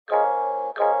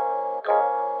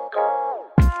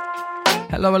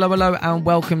Hello, and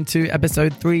welcome to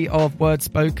episode 3 of Word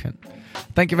Spoken.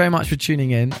 Thank you very much for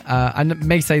tuning in. I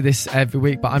may say this every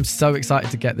week, but I'm so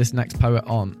excited to get this next poet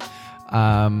on.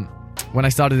 When I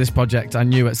started this project, I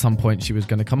knew at some point she was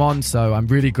going to come on, so I'm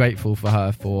really grateful for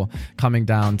her for coming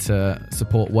down to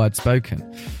support Word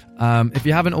Spoken. If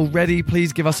you haven't already,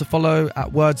 please give us a follow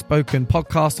at Word Spoken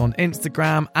Podcast on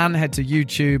Instagram and head to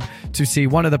YouTube to see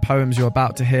one of the poems you're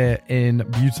about to hear in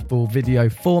beautiful video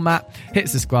format. Hit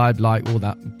subscribe, like, all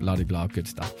that bloody blah good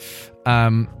stuff.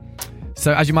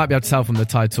 So as you might be able to tell from the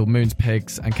title, Moon's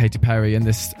Pigs and Katy Perry, in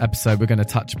this episode we're going to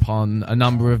touch upon a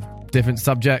number of different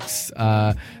subjects.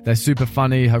 They're super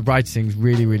funny. Her writing's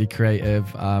really, really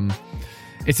creative.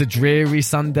 It's a dreary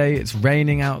Sunday. It's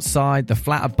raining outside. The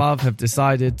flat above have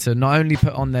decided to not only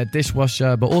put on their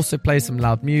dishwasher, but also play some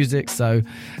loud music. So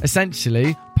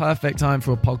essentially, perfect time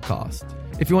for a podcast.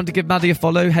 If you want to give Maddie a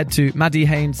follow, head to Maddie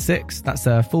Haynes 6. That's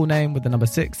her full name with the number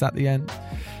 6 at the end.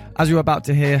 As you're about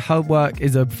to hear, her work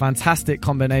is a fantastic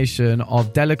combination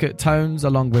of delicate tones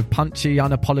along with punchy,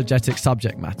 unapologetic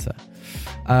subject matter.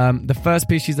 The first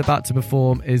piece she's about to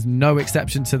perform is no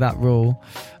exception to that rule,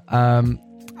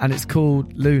 and it's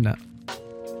called Luna.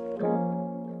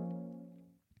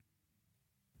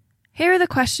 Here are the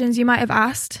questions you might have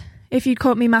asked if you'd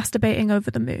caught me masturbating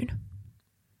over the moon.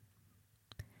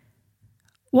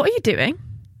 What are you doing?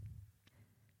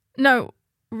 No,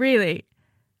 really.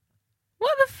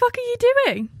 What the fuck are you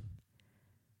doing?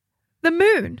 The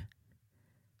moon.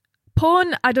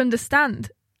 Porn, I'd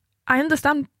understand. I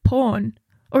understand porn,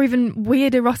 or even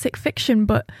weird erotic fiction,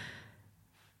 but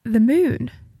the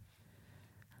moon.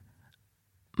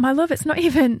 My love, it doesn't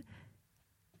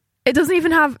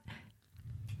even have...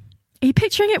 Are you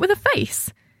picturing it with a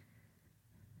face?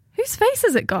 Whose face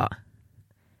has it got?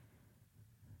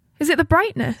 Is it the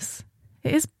brightness?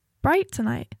 It is bright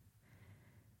tonight.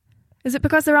 Is it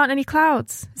because there aren't any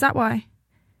clouds? Is that why?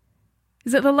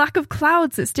 Is it the lack of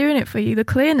clouds that's doing it for you, the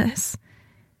clearness?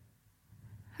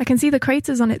 I can see the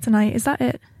craters on it tonight. Is that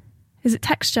it? Is it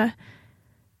texture?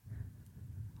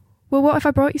 Well, what if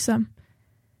I brought you some?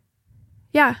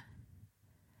 Yeah,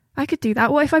 I could do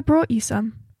that. What if I brought you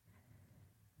some?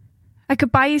 I could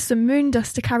buy you some moon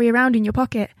dust to carry around in your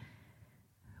pocket.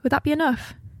 Would that be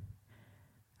enough?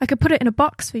 I could put it in a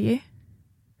box for you.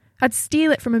 I'd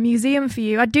steal it from a museum for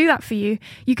you. I'd do that for you.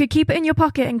 You could keep it in your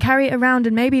pocket and carry it around,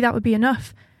 and maybe that would be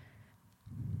enough.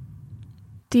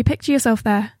 Do you picture yourself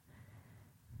there?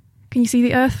 Can you see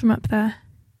the Earth from up there?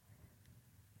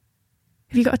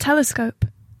 Have you got a telescope?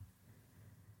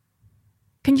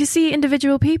 Can you see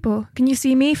individual people? Can you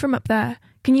see me from up there?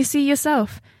 Can you see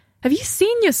yourself? Have you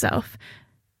seen yourself?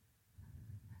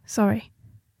 Sorry.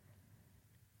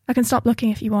 I can stop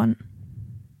looking if you want.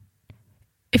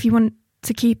 If you want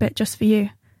to keep it just for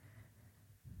you.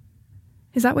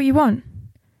 Is that what you want?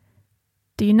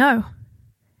 Do you know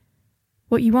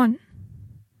what you want?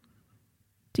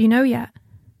 Do you know yet?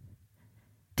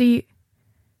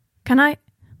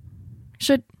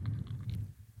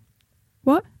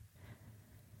 What?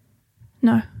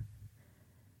 No.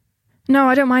 No,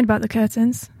 I don't mind about the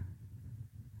curtains.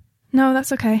 No,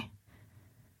 that's okay.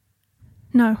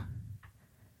 No.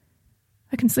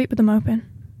 I can sleep with them open.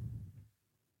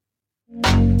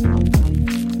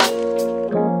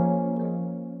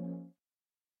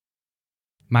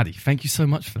 Maddie, thank you so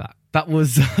much for that. That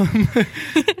was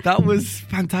that was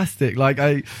fantastic. Like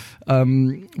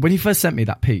when you first sent me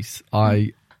that piece,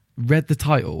 I read the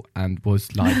title and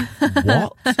was like,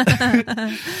 what?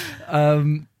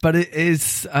 But it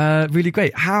is really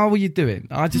great. How are you doing?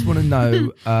 I just want to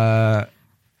know,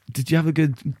 did you have a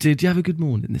good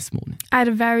morning this morning? I had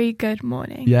a very good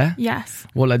morning. Yeah? Yes.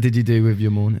 What did you do with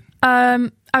your morning? I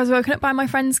was woken up by my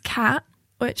friend's cat,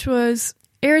 which was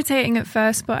irritating at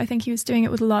first, but I think he was doing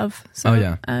it with love. So,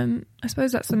 yeah. I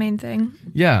suppose that's the main thing.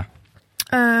 Yeah.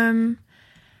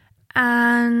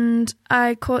 And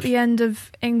I caught the end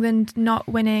of England not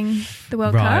winning the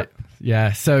World Cup.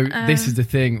 Yeah, so this is the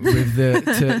thing with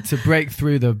to break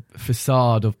through the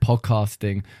facade of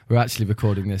podcasting, we're actually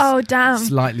recording this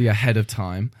slightly ahead of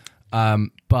time.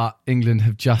 But England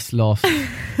have just lost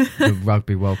the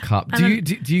Rugby World Cup. Do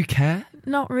you care?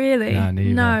 Not really. No,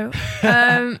 neither. No.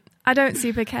 I don't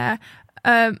super care.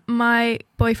 My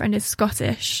boyfriend is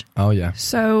Scottish. Oh yeah.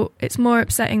 So it's more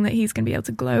upsetting that he's going to be able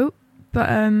to gloat. But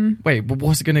wait, but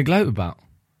what's it going to gloat about?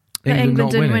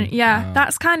 England didn't win. Yeah, Oh.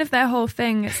 That's kind of their whole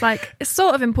thing. It's like, it's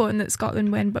sort of important that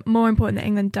Scotland win, but more important that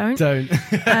England don't. So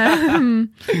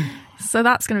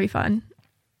that's going to be fun.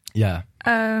 Yeah.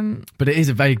 But it is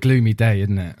a very gloomy day,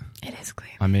 isn't it? It is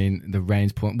gloomy. I mean, the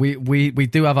rain's pouring. We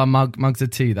do have our mugs of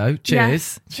tea though. Cheers.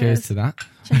 Yes, cheers to that.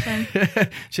 Cheers.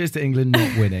 Cheers to England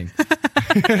not winning.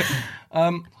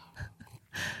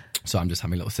 So I'm just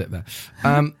having a little sip there.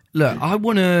 Look, I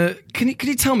want to. Can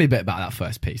you tell me a bit about that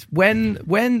first piece? When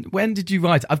did you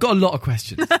write it? I've got a lot of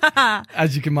questions,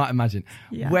 as you might imagine.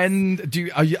 Yes.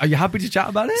 Are you happy to chat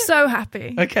about it? So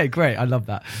happy. Okay, great. I love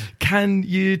that. Can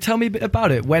you tell me a bit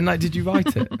about it? When did you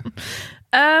write it?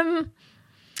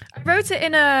 I wrote it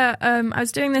in I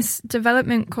was doing this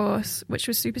development course, which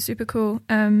was super, super cool.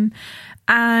 And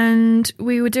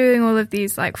we were doing all of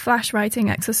these like flash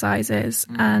writing exercises,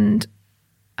 and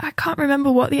I can't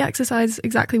remember what the exercise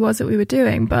exactly was that we were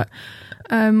doing, but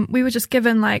we were just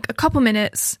given like a couple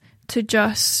minutes to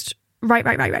just write,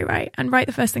 and write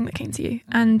the first thing that came to you.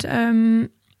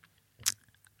 And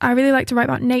I really like to write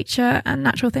about nature and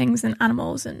natural things and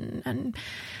animals and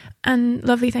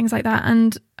lovely things like that.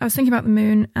 And I was thinking about the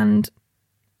moon, and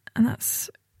that's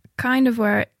kind of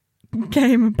where it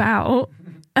came about.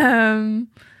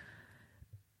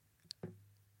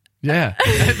 Yeah,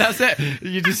 that's it.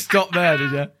 You just stopped there,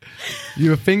 did you?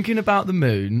 You were thinking about the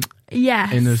moon.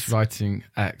 Yes. In this writing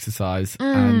exercise,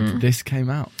 and this came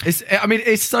out.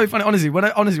 It's so funny. Honestly, when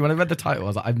I read the title, I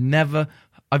was like, I've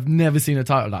never seen a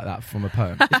title like that from a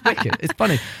poem. It's wicked. It's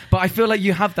funny. But I feel like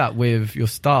you have that with your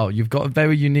style. You've got a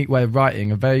very unique way of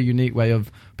writing, a very unique way of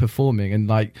performing, and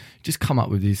like just come up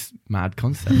with these mad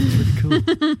concepts. It's really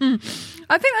cool.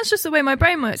 I think that's just the way my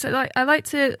brain works. I like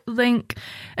to link,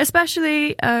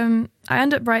 especially I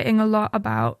end up writing a lot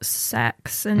about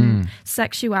sex and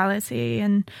sexuality,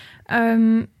 and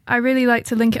I really like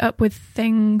to link it up with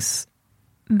things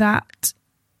that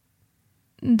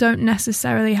don't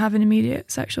necessarily have an immediate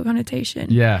sexual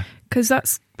connotation. Yeah. Because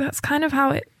that's kind of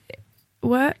how it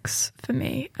works for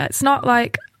me. It's not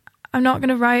like I'm not going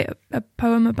to write a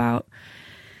poem about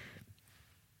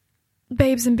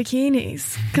babes in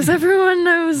bikinis, because everyone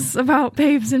knows about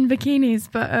babes in bikinis,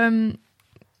 but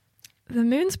the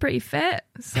moon's pretty fit,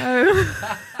 so...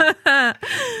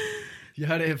 You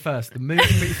heard it here first. The moon's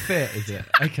pretty fit, is it?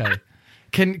 Okay.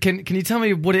 Can you tell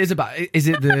me what it is about? Do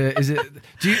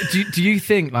you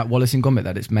think like Wallace and Gromit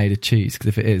that it's made of cheese? Because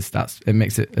if it is, it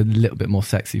makes it a little bit more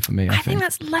sexy for me. I think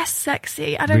that's less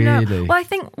sexy. I don't know. Well, I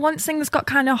think once things got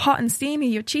kind of hot and steamy,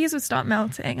 your cheese would start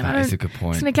melting. And that is a good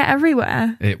point. It's going to get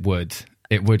everywhere. It would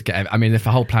get. I mean, if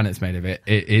the whole planet's made of it,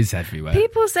 it is everywhere.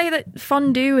 People say that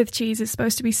fondue with cheese is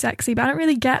supposed to be sexy, but I don't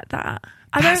really get that.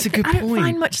 That's a good point. I don't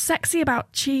find much sexy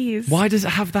about cheese. Why does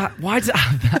it have that? Why does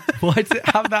it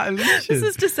have that illusion? This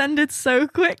has descended so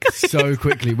quickly. So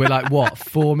quickly. We're like, what,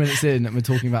 4 minutes in and we're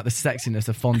talking about the sexiness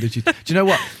of fondue cheese. Do you know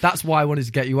what? That's why I wanted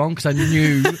to get you on, because I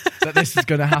knew that this is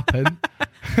going to happen.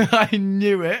 I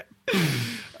knew it,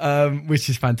 which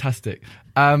is fantastic.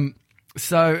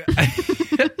 So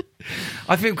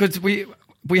I think because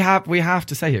we have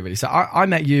to say here, really. So I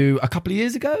met you a couple of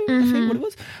years ago, I think what it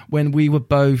was, when we were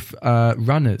both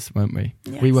runners, weren't we?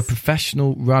 Yes. We were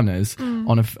professional runners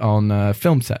on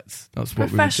film sets. That's what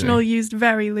professional we were doing. Used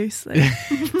very loosely.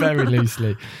 Very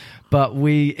loosely. But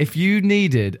if you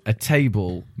needed a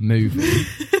table movie,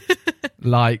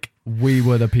 like we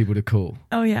were the people to call.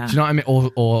 Oh yeah. Do you know what I mean?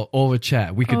 Or a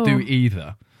chair. We could do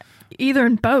either. Either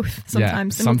and both,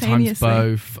 sometimes simultaneously.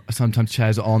 Sometimes both, sometimes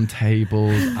chairs on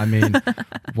tables. I mean,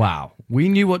 wow. We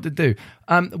knew what to do.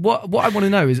 What I want to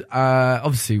know is,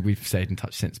 obviously we've stayed in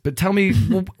touch since, but tell me,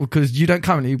 because you don't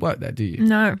currently work there, do you?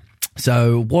 No.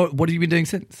 So what have you been doing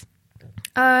since?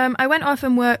 I went off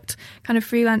and worked kind of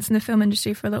freelance in the film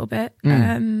industry for a little bit,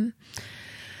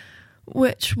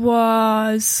 which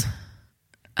was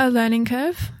a learning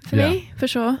curve for me, for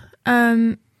sure.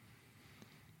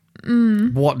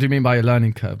 What do you mean by a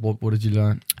learning curve? What did you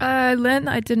learn? I learned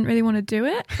that I didn't really want to do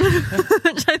it,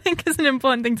 which I think is an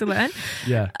important thing to learn.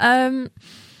 Yeah.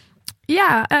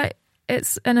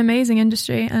 It's an amazing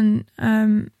industry, and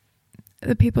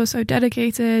the people are so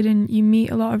dedicated, and you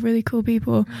meet a lot of really cool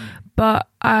people. But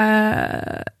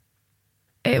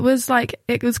it was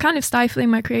kind of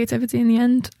stifling my creativity in the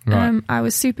end. Right. I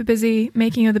was super busy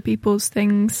making other people's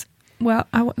things. Well,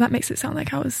 that makes it sound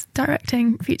like I was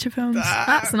directing feature films.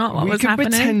 That's not what was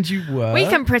happening. We can pretend you were. We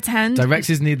can pretend.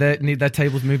 Directors need their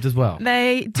tables moved as well.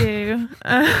 They do.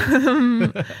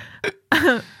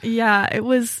 Yeah, it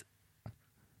was...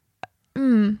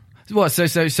 What? So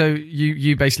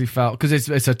you basically felt, because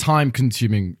it's a time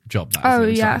consuming job.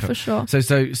 For sure.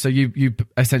 So you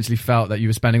essentially felt that you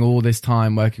were spending all this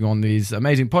time working on these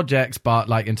amazing projects, but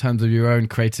like in terms of your own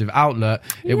creative outlet,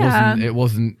 it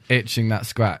wasn't itching that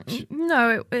scratch.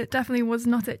 No, it definitely was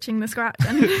not itching the scratch.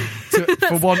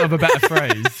 For want of a better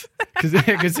phrase, because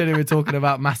considering we're talking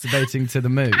about masturbating to the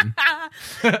moon.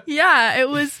 Yeah, it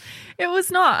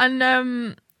was not,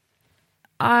 and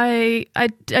I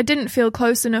didn't feel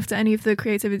close enough to any of the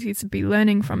creativity to be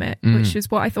learning from it, which is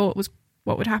what I thought was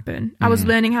what would happen. I was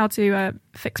learning how to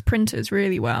fix printers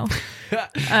really well.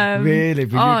 Really?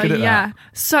 Were you good at that?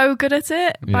 So good at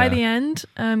it by the end,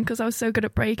 because I was so good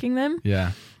at breaking them.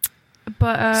 Yeah.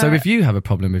 But so if you have a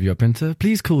problem with your printer,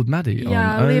 please call Maddie.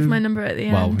 I'll leave my number at the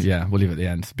end. Well, yeah, we'll leave it at the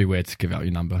end. It'd be weird to give out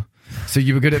your number. So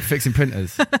you were good at fixing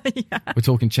printers? Yeah. We're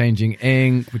talking changing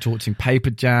ink, we're talking paper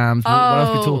jams. What else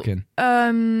are we talking?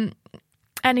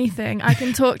 Anything. I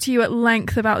can talk to you at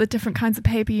length about the different kinds of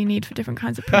paper you need for different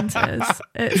kinds of printers.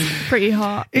 It's pretty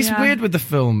hot. It's weird with the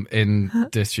film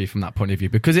industry from that point of view,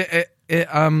 because it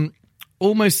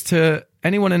almost to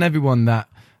anyone and everyone that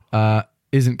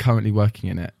isn't currently working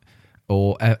in it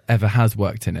or ever has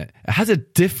worked in it, it has a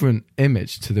different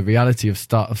image to the reality of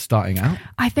starting out.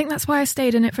 I think that's why I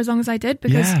stayed in it for as long as I did,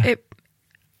 because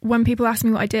when people ask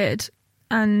me what I did,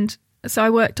 and so I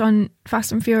worked on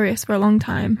Fast and Furious for a long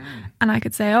time, and I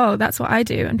could say, oh, that's what I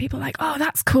do. And people are like, oh,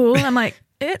 that's cool. And I'm like,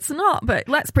 it's not, but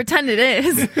let's pretend it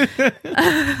is.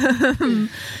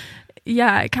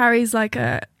 It carries like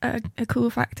a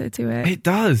cool factor to it. It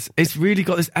does. It's really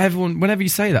got this, everyone, whenever you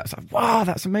say that, it's like, wow,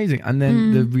 that's amazing. And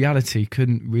then the reality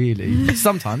couldn't really,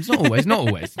 sometimes, not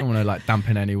always. Don't want to like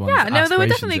dampen anyone's aspirations. There were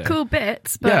definitely cool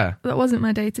bits, but that wasn't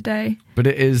my day to day. But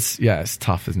it is, it's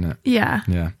tough, isn't it? Yeah.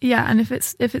 And if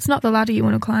it's not the ladder you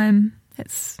want to climb,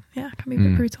 it can be a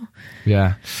bit brutal.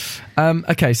 Yeah.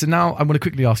 Okay, so now I want to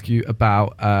quickly ask you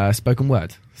about spoken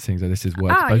word, seeing that this is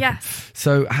word spoken. Yes.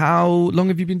 So how long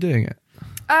have you been doing it?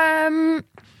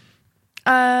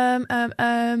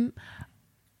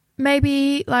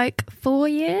 Maybe like 4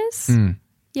 years.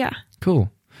 Yeah.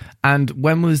 Cool. And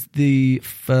when was the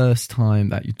first time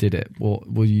that you did it?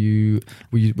 What were you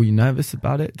nervous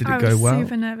about it? Did it go well? I was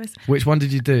super nervous. Which one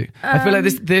did you do? I feel like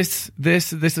this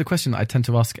is a question that I tend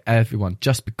to ask everyone,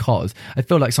 just because I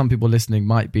feel like some people listening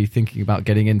might be thinking about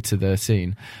getting into the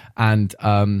scene, and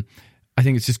I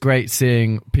think it's just great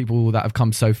seeing people that have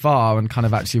come so far and kind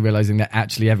of actually realizing that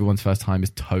actually everyone's first time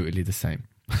is totally the same.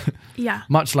 Yeah.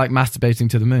 Much like masturbating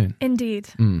to the moon. Indeed.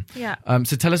 Yeah.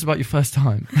 So tell us about your first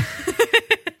time.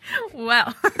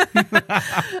 Well,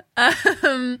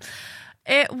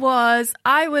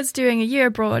 I was doing a year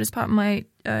abroad as part of my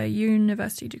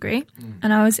university degree,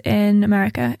 and I was in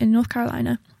America, in North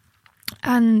Carolina,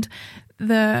 and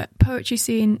the poetry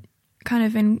scene kind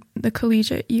of in the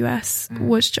collegiate US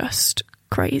was just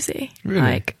crazy.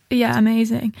 Really?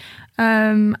 Amazing.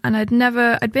 And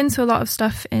I'd been to a lot of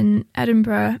stuff in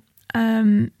Edinburgh,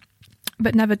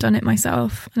 but never done it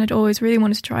myself, and I'd always really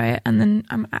wanted to try it. And then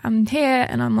I'm here,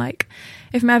 and I'm like,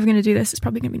 if I'm ever going to do this, it's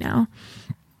probably going to be now.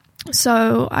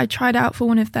 So I tried out for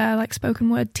one of their like spoken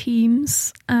word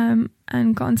teams, and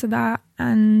got into that.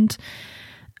 And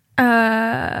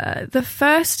the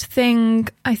first thing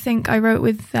I think I wrote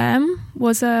with them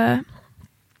was a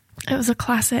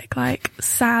classic like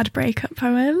sad breakup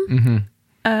poem.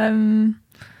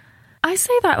 I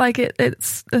say that like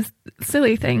it's a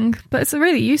silly thing, but it's a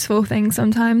really useful thing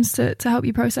sometimes to help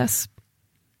you process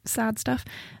sad stuff.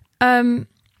 But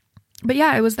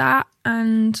yeah, it was that,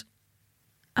 and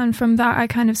from that I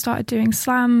kind of started doing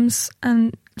slams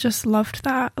and just loved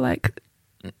that, like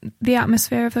the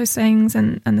atmosphere of those things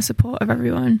and the support of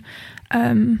everyone.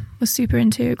 Was super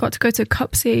into. Got to go to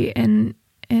CUPSI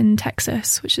in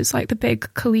Texas, which is like the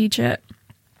big collegiate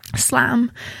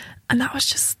slam. And that was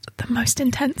just the most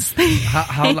intense thing.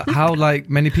 How like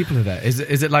many people are there? Is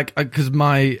it like, because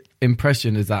my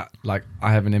impression is that like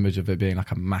I have an image of it being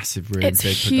like a massive room, it's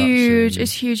big huge. production.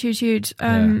 It's huge.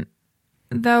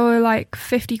 There were like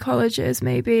 50 colleges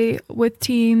maybe with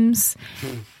teams,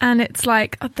 and it's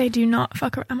like they do not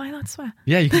fuck around. Am I allowed to swear?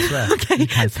 Yeah, you can swear. Okay. You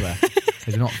can swear.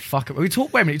 They do not fuck around. Wait a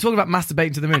minute. You're talking about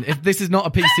masturbating to the moon. If this is not a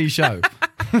PC show.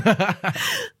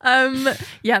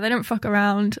 They don't fuck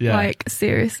around. Like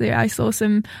seriously, I saw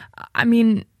some. I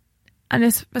mean, and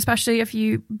especially if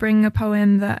you bring a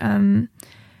poem that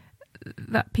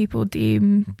that people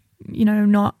deem,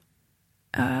 not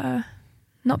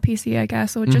PC, I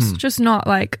guess, or just not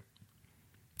like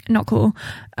not cool.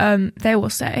 They will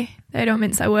say, they don't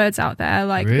mince their words out there.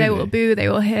 Like really? They will boo, they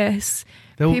will hiss.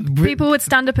 People would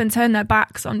stand up and turn their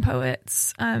backs on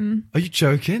poets. Are you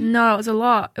joking? No, it was a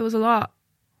lot.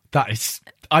 That is,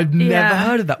 I've never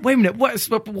heard of that. Wait a minute,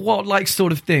 what like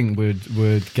sort of thing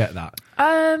would get that?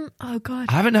 Oh god,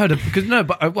 I haven't heard of, because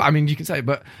I mean you can say,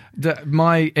 but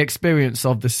my experience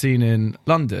of the scene in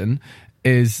London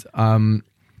is I've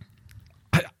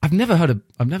never heard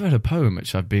a poem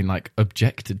which I've been like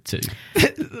objected to.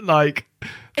 Like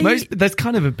there's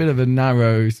kind of a bit of a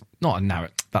narrow,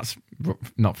 that's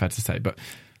not fair to say, but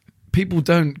people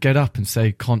don't get up and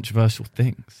say controversial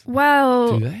things,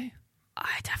 Well, do they?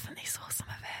 I definitely saw some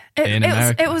of it. In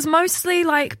America? It was mostly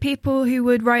like people who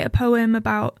would write a poem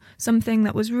about something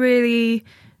that was really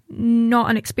not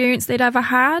an experience they'd ever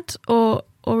had, or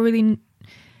really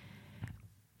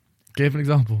Give an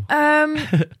example.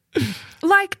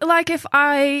 like if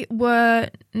I were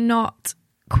not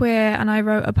queer and I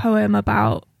wrote a poem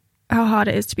about how hard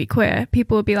it is to be queer,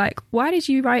 people would be like, why did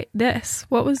you write this?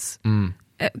 What was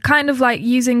kind of like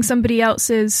using somebody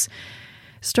else's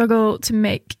struggle to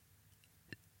make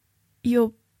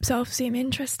yourself seem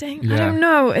interesting. Yeah. I don't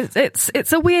know.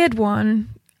 It's a weird one,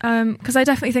 because I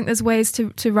definitely think there's ways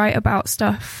to write about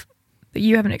stuff that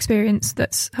you haven't experienced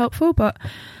that's helpful, but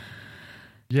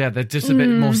Yeah, they're just a bit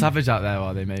more savage out there,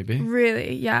 are they, maybe?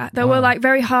 really, yeah. There were like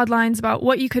very hard lines about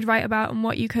what you could write about and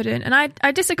what you couldn't. And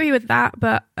I disagree with that,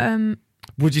 but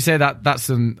Would you say that that's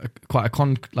quite a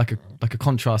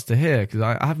contrast to here? Because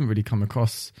I haven't really come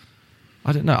across,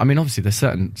 I don't know. I mean, obviously there's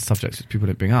certain subjects which people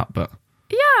don't bring up, but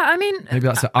yeah, I mean, maybe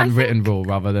that's an unwritten rule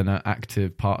rather than an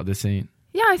active part of the scene.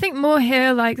 yeah, I think more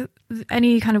here, like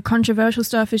any kind of controversial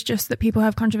stuff is just that people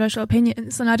have controversial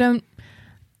opinions, and I don't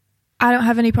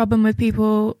have any problem with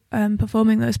people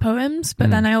performing those poems, but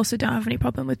then I also don't have any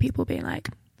problem with people being like,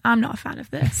 I'm not a fan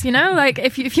of this, you know? Like,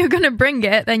 if you're going to bring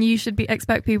it, then you should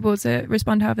expect people to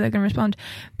respond however they're going to respond.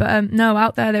 But no,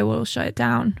 out there they will shut it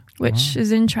down, which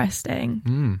is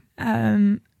interesting.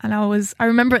 And I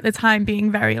remember at the time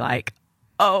being very like,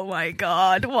 oh my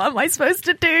God, what am I supposed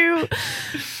to do?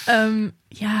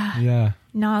 Yeah.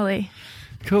 Gnarly.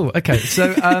 Cool. Okay,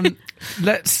 so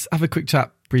let's have a quick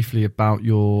chat briefly about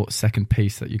your second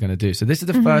piece that you're going to do. So this is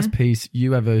the first piece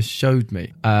you ever showed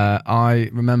me. I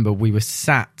remember we were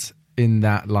sat in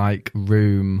that like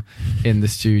room in the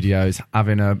studios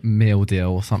having a meal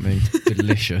deal or something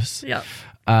delicious. Yeah.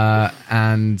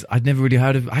 And I'd never really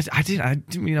heard of. I didn't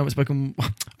really know what spoken.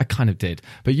 I kind of did,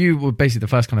 but you were basically the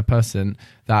first kind of person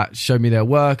that showed me their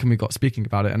work, and we got speaking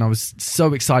about it, and I was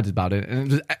so excited about it.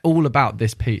 And it was all about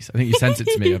this piece. I think you sent it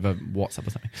to me over WhatsApp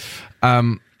or something.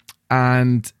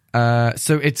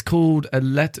 So it's called a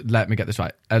letter. Let me get this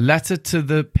right. A letter to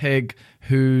the pig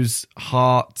whose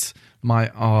heart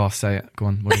say it. Go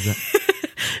on. What is it?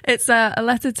 It's a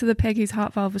letter to the pig whose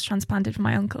heart valve was transplanted from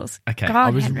my uncle's. Okay, God,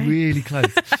 I was Henry. really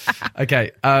close.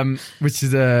 Okay, which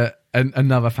is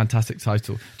another fantastic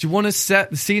title. Do you want to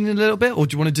set the scene in a little bit, or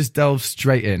do you want to just delve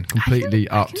straight in? Completely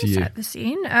up to you. Set the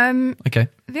scene. Okay.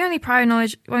 The only prior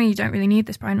knowledge, well, you don't really need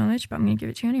this prior knowledge, but I'm going to give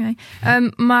it to you anyway.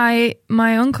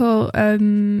 My uncle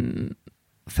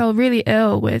fell really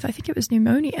ill with, I think it was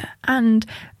pneumonia, and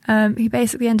he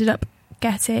basically ended up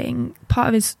getting part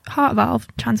of his heart valve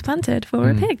transplanted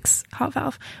for a pig's heart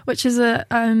valve, which is I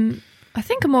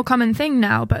think a more common thing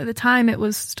now, but at the time it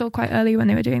was still quite early when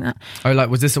they were doing that. Oh, like,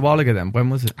 was this a while ago then?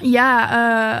 When was it?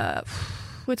 Yeah,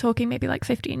 we're talking maybe like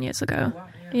 15 years ago.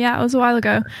 Yeah, it was a while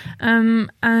ago.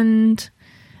 And I'm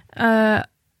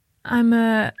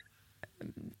a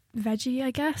veggie, I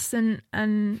guess, and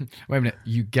Wait a minute,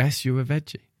 you guess you're a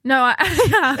veggie? no, I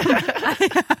I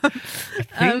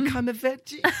think I'm a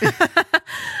veggie.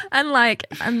 and like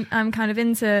I'm kind of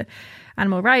into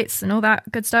animal rights and all that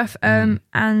good stuff. And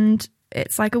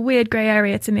it's like a weird grey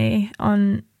area to me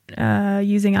on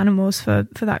using animals for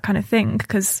that kind of thing,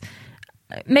 because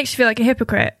it makes you feel like a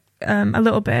hypocrite a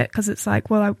little bit, because it's like,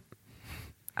 well,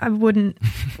 I wouldn't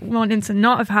want him to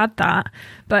not have had that.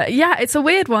 But yeah, it's a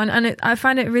weird one, and I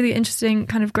find it a really interesting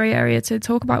kind of grey area to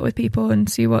talk about with people and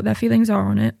see what their feelings are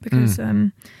on it, because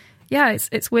yeah,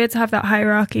 it's weird to have that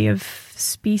hierarchy of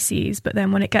species, but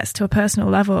then when it gets to a personal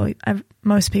level,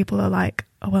 most people are like,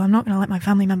 oh, well, I'm not going to let my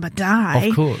family member die.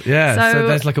 Of course, yeah. So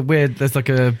there's like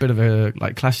a bit of a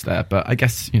like clash there, but I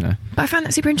guess, you know. But I find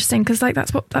that super interesting, because like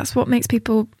that's what makes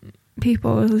people,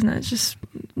 isn't it? It's just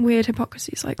weird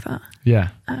hypocrisies like that. Yeah.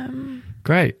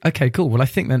 Great. Okay, cool. Well, I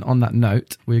think then on that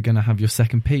note, we're going to have your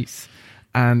second piece.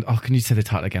 And can you say the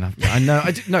title again? I know.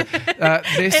 I no.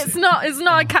 It's not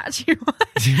a catchy one.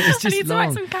 It's just I need to long.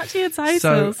 write some catchier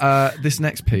titles. So this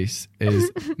next piece is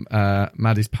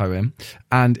Maddie's poem,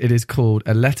 and it is called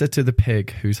 "A Letter to the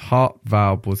Pig Whose Heart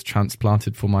Valve Was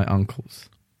Transplanted for My Uncle's."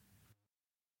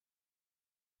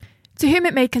 To whom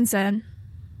it may concern.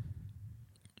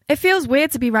 It feels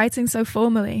weird to be writing so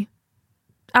formally,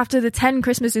 after the 10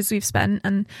 Christmases we've spent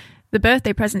and the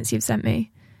birthday presents you've sent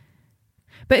me.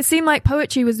 But it seemed like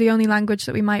poetry was the only language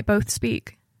that we might both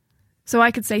speak. So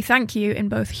I could say thank you in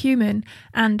both human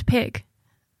and pig.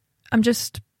 I'm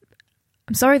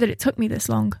sorry that it took me this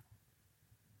long.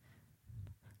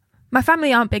 My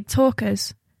family aren't big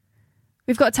talkers.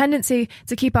 We've got a tendency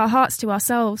to keep our hearts to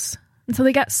ourselves until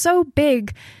they get so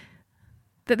big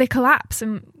that they collapse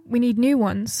and we need new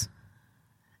ones.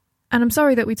 And I'm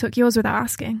sorry that we took yours without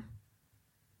asking.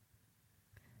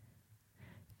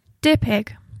 Dear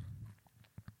Pig,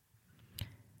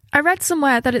 I read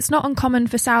somewhere that it's not uncommon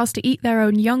for sows to eat their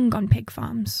own young on pig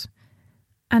farms.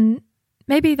 And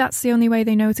maybe that's the only way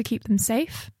they know to keep them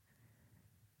safe.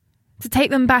 To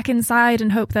take them back inside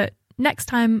and hope that next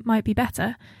time might be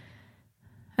better.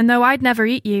 And though I'd never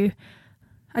eat you,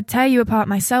 I'd tear you apart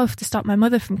myself to stop my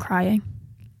mother from crying.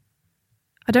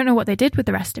 I don't know what they did with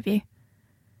the rest of you.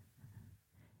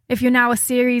 If you're now a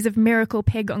series of miracle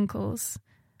pig uncles,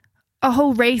 a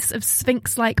whole race of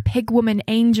sphinx-like pig woman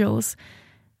angels,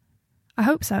 I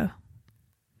hope so.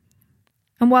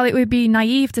 And while it would be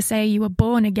naive to say you were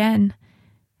born again,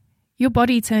 your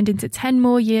body turned into 10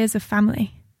 more years of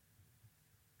family.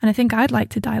 And I think I'd like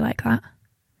to die like that.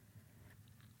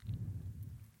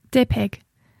 Dear Pig,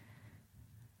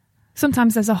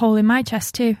 sometimes there's a hole in my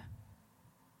chest too.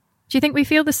 Do you think we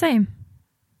feel the same?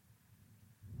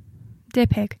 Dear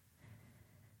Pig,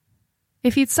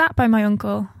 if you'd sat by my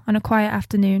uncle on a quiet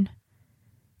afternoon,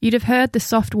 you'd have heard the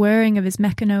soft whirring of his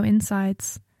mechano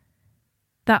insides.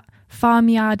 That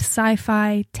farmyard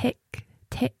sci-fi tick,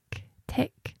 tick,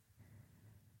 tick.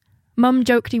 Mum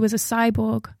joked he was a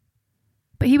cyborg,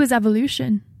 but he was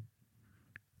evolution.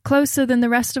 Closer than the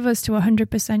rest of us to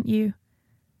 100% you.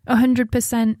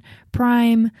 100%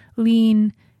 prime,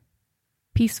 lean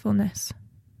peacefulness.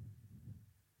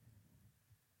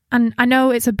 And I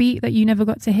know it's a beat that you never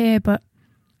got to hear, but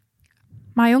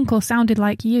my uncle sounded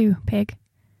like you, Pig.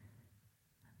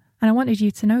 And I wanted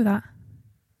you to know that.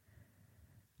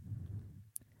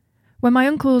 When my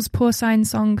uncle's porcine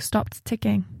song stopped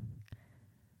ticking,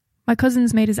 my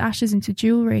cousins made his ashes into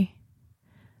jewellery,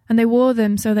 and they wore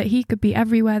them so that he could be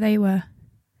everywhere they were.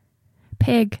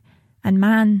 Pig and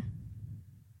man.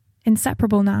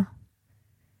 Inseparable now.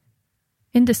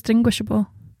 Indistinguishable.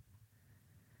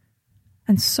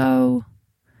 And so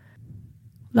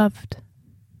loved.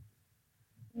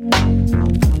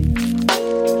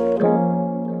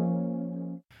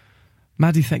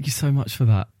 Maddie, thank you so much for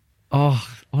that. Oh,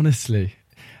 honestly,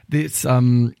 this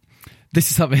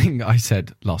is something I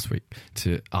said last week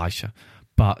to Aisha,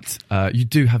 but you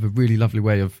do have a really lovely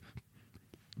way of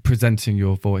presenting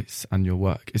your voice and your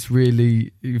work. It's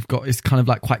really, it's kind of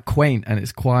like quite quaint and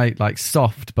it's quite like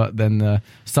soft, but then the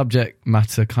subject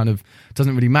matter kind of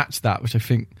doesn't really match that, which I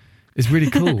think is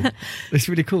really cool. It's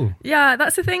really cool. Yeah,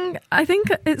 that's the thing. I think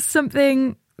it's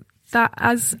something that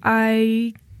as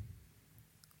I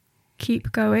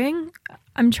keep going,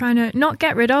 I'm trying to not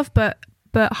get rid of, but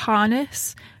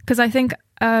harness, because I think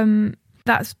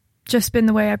that's just been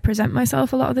the way I present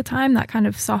myself a lot of the time, that kind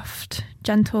of soft,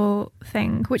 gentle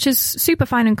thing, which is super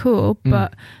fine and cool,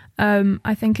 but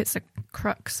I think it's a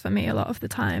crux for me a lot of the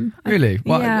time. Really?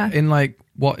 What, yeah. In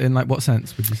what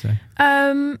sense would you say?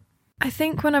 I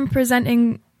think when I'm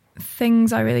presenting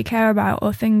things I really care about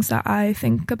or things that I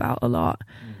think about a lot,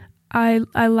 I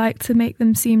like to make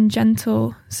them seem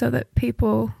gentle so that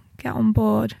people get on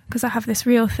board, because I have this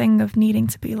real thing of needing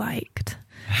to be liked.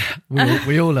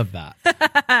 We all have that.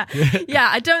 Yeah,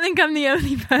 I don't think I'm the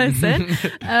only person,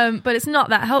 but it's not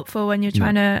that helpful when you're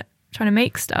trying to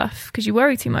make stuff, because you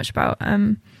worry too much about how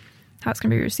it's going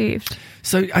to be received.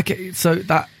 So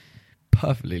that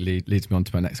perfectly leads me on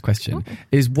to my next question.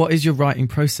 Is what is your writing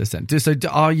process then? So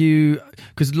are you,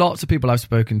 because lots of people I've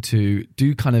spoken to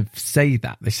do kind of say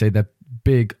that, they say they're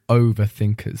big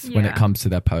overthinkers when it comes to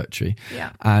their poetry,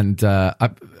 and I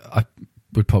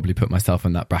would probably put myself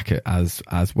in that bracket as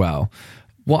well.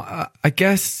 What I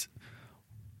guess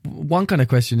one kind of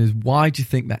question is, why do you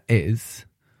think that is?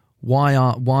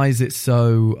 Why is it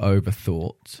so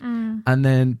overthought? And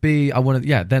then B, I want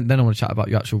to then I want to chat about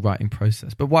your actual writing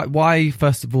process. But why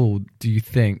first of all do you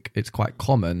think it's quite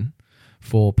common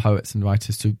for poets and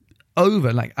writers to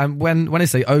and when I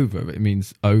say over, it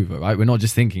means over, right? We're not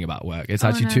just thinking about work. It's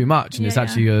actually too much, and it's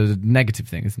actually a negative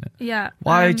thing, isn't it? Yeah.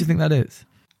 Why do you think that is?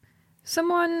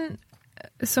 Someone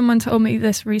told me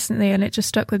this recently, and it just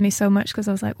stuck with me so much, because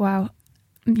I was like, wow,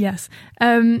 yes.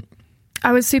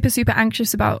 I was super, super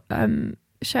anxious about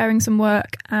sharing some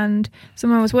work, and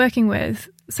someone I was working with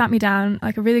sat me down,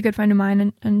 like a really good friend of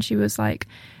mine, and she was like,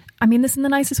 I mean this in the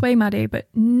nicest way, Maddie, but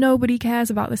nobody cares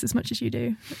about this as much as you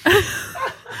do.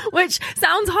 Which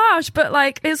sounds harsh, but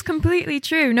like it's completely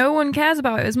true. No one cares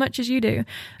about it as much as you do.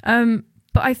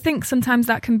 But I think sometimes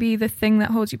that can be the thing that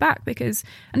holds you back, because,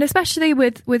 and especially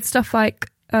with stuff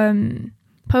like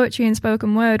poetry and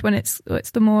spoken word, when it's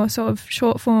the more sort of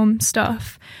short form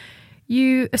stuff,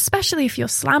 you, especially if you're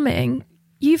slamming,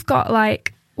 you've got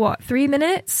like 3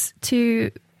 minutes to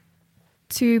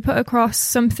to put across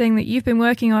something that you've been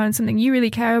working on, something you really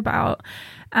care about.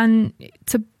 And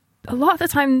a lot of the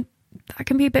time that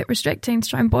can be a bit restricting to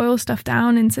try and boil stuff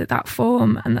down into that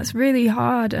form. And that's really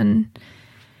hard. And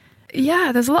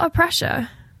yeah, there's a lot of pressure.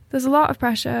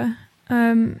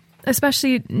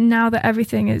 Especially now that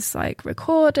everything is like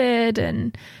recorded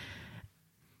and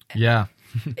yeah.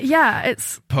 Yeah,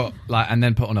 it's and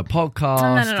then put on a podcast.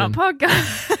 And then on a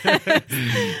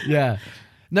podcast. Yeah.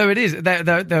 No, it is.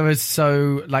 There is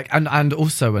so like, and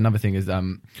also another thing is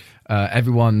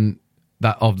everyone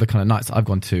that of the kind of nights that I've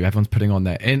gone to, everyone's putting on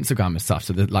their Instagram and stuff,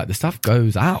 so that like the stuff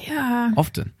goes out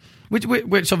often, which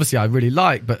obviously I really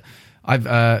like. But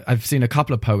I've seen a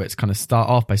couple of poets kind of start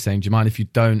off by saying, "Do you mind if you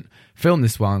don't film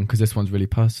this one because this one's really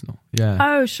personal?" Yeah.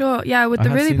 Oh, sure. Yeah, with the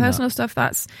really personal stuff,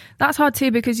 that's hard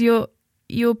too, because you're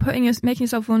making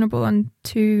yourself vulnerable on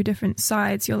two different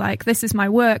sides. You're like, this is my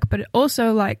work, but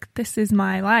also like, this is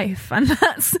my life. And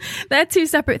they're two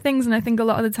separate things. And I think a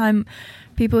lot of the time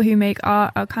people who make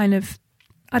art are kind of,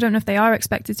 I don't know if they are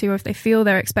expected to, or if they feel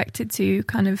they're expected to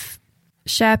kind of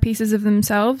share pieces of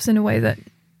themselves in a way that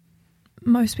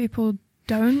most people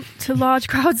don't to large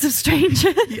crowds of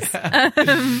strangers.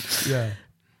 Yeah.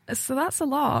 So that's a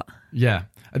lot. Yeah.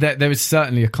 There is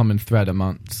certainly a common thread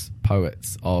amongst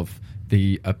poets of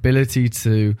the ability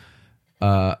to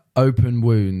open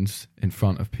wounds in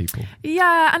front of people.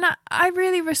 Yeah, and I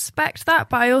really respect that,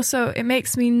 but it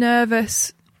makes me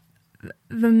nervous,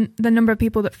 the number of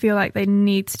people that feel like they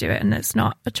need to do it and it's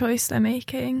not a choice they're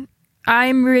making.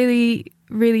 I'm really,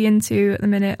 really into, at the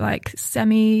minute, like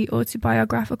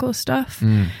semi-autobiographical stuff.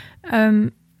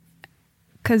 Because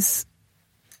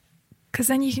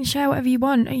then you can share whatever you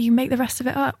want and you can make the rest of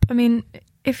it up. I mean,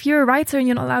 if you're a writer and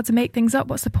you're not allowed to make things up,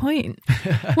 what's the point?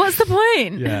 What's the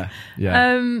point? Yeah.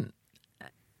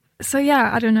 So yeah,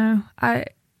 I don't know. I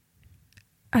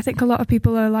think a lot of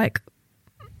people are like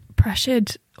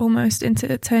pressured almost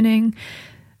into turning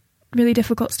really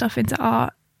difficult stuff into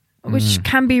art, which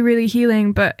can be really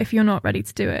healing, but if you're not ready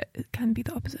to do it, it can be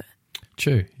the opposite.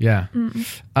 True. Yeah.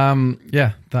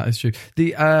 Yeah, that is true.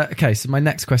 Okay, so my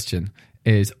next question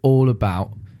is all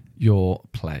about your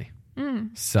play.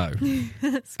 So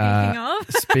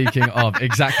speaking of,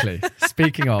 exactly.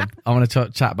 Speaking of, I want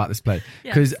to chat about this play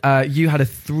because you had a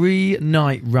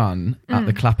 3-night run at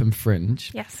the Clapham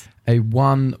Fringe. Yes. A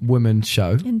one-woman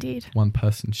show. Indeed.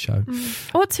 One-person show.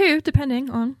 Or two, depending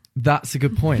on. That's a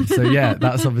good point. So yeah,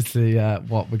 that's obviously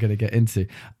what we're going to get into.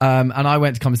 And I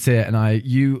went to come and see it, and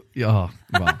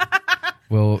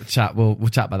we'll chat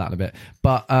about that in a bit.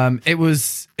 But it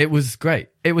was great.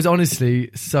 It was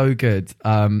honestly so good.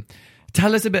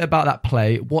 Tell us a bit about that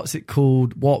play. What's it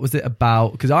called? What was it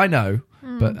about? Because I know,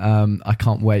 but I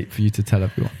can't wait for you to tell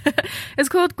everyone. It's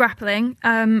called Grappling,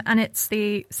 and it's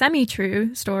the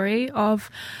semi-true story of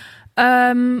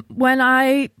when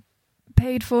I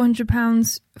paid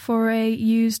 £400 for a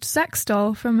used sex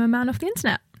doll from a man off the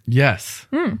internet. Yes,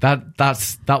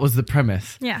 that was the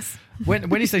premise. Yes. When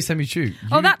you say semi-true,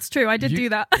 that's true. I did do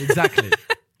that. Exactly.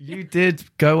 You did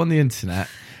go on the internet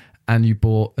and you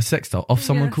bought a sex doll off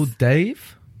someone called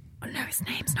Dave. Oh, no, his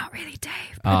name's not really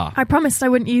Dave. I promised I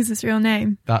wouldn't use his real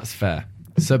name. That's fair.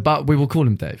 So, but we will call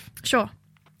him Dave. Sure.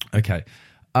 Okay.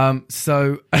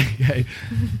 Okay.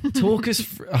 Talk us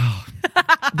through.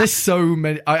 There's so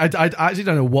many. I actually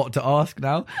don't know what to ask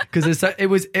now because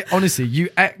honestly, you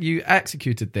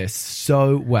executed this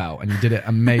so well and you did it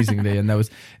amazingly, and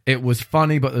it was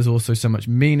funny, but there's also so much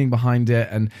meaning behind it,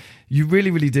 and you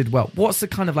really, really did well. What's the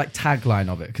kind of like tagline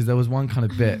of it? Because there was one kind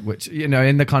of bit which,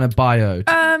 in the kind of bio.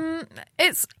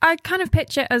 I kind of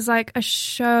pitch it as like a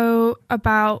show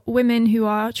about women who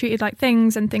are treated like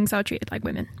things and things are treated like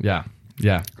women. Yeah.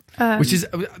 Yeah.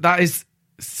 That is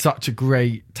such a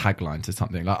great tagline to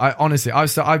something. Like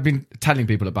I've been telling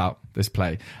people about this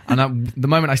play, and the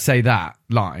moment I say that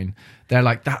line, they're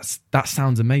like, that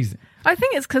sounds amazing. I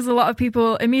think it's because a lot of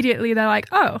people immediately they're like,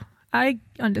 oh, I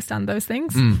understand those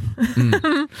things.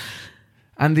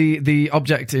 And the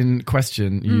object in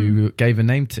question you gave a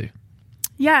name to.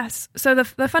 Yes. So the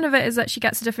fun of it is that she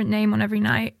gets a different name on every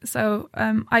night. So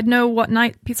I'd know what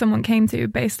night someone came to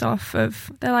based off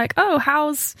of, they're like, oh,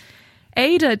 how's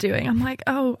Ada doing? I'm like,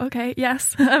 oh, okay,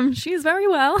 yes. She's very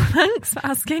well. Thanks for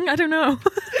asking. I don't know.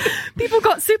 People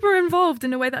got super involved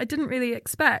in a way that I didn't really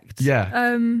expect.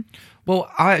 Yeah.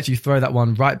 Well, I actually throw that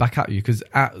one right back at you because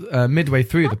at midway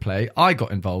through the play, I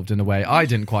got involved in a way I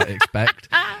didn't quite expect,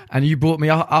 and you brought me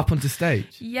up onto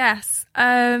stage. Yes.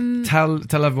 Tell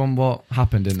everyone what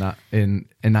happened in that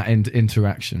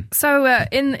interaction. So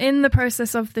in the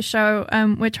process of the show,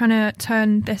 we're trying to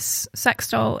turn this sex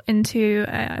doll into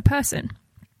a person,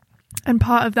 and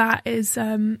part of that is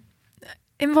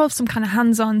involves some kind of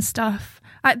hands-on stuff.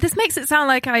 This makes it sound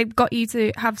like I got you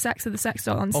to have sex with a sex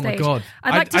doll on stage. Oh my God.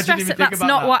 I'd like to stress that that's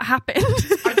not what happened.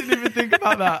 I didn't even think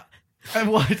about that.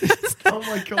 And why did oh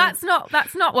my God.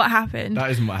 That's not what happened. That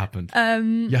isn't what happened.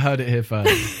 You heard it here first.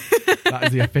 That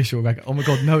is the official record. Oh my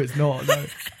God, no, it's not. No.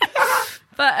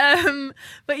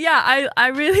 But yeah, I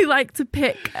really like to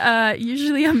pick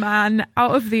usually a man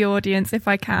out of the audience if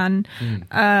I can,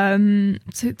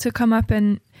 to come up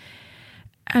and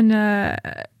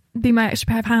be my extra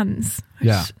pair of hands.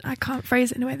 Yeah. I can't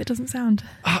phrase it in a way that doesn't sound.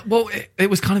 Well, it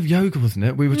was kind of yoga, wasn't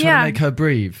it? We were trying to make her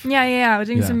breathe. Yeah. We're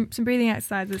doing some breathing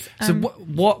exercises. So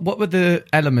what were the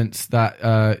elements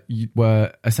that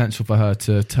were essential for her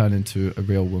to turn into a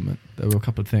real woman? There were a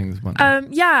couple of things, weren't there?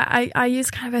 I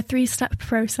used kind of a 3-step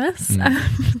process.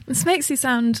 This makes you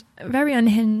sound very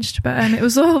unhinged, but it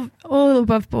was all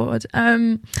above board.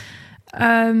 So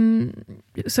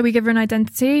we give her an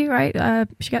identity, right?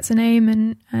 She gets a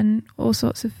name and all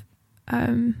sorts of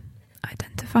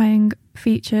identifying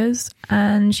features,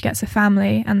 and she gets a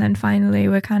family, and then finally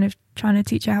we're kind of trying to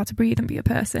teach her how to breathe and be a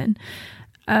person.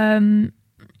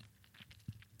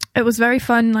 It was very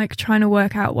fun, like trying to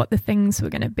work out what the things were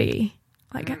going to be.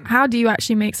 Like, how do you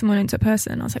actually make someone into a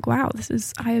person? I was like, wow,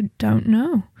 I don't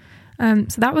know.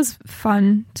 So that was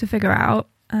fun to figure out.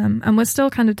 And we're still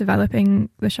kind of developing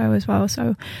the show as well,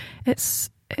 so it's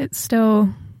still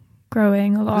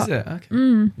growing a lot. Is it?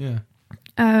 Okay. Yeah.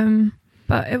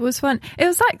 But it was fun. It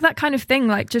was like that kind of thing,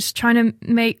 like just trying to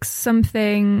make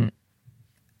something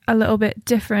a little bit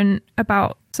different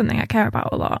about something I care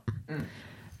about a lot.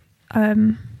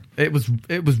 It was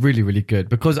really, really good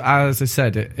because, as I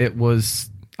said, it was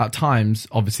at times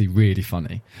obviously really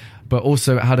funny, but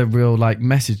also it had a real like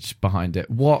message behind it.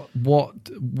 What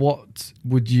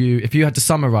would you, if you had to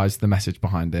summarize the message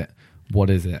behind it, what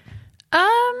is it?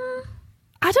 I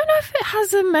don't know if it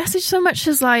has a message so much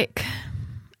as like,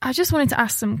 I just wanted to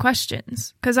ask some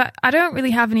questions because I don't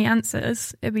really have any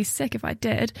answers. It'd be sick if I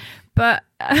did, but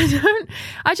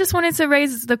I just wanted to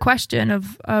raise the question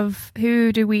of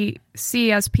who do we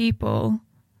see as people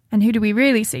and who do we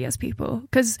really see as people?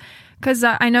 Because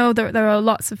I know there are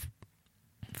lots of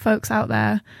folks out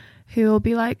there who will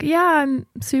be like, yeah, I'm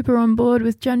super on board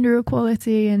with gender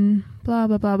equality and blah,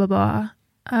 blah, blah, blah, blah.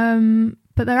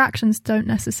 But their actions don't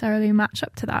necessarily match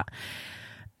up to that.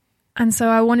 And so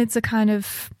I wanted to kind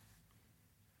of,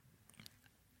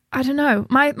 I don't know,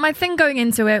 my thing going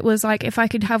into it was like, if I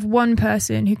could have one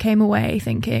person who came away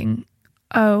thinking,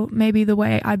 oh, maybe the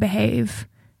way I behave,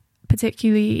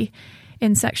 particularly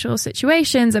in sexual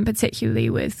situations and particularly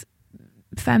with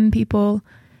femme people,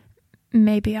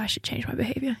 maybe I should change my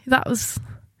behavior. That was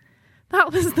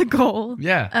the goal.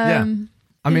 Yeah.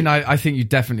 I mean, I think you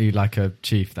definitely like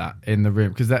achieved that in the room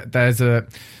because there's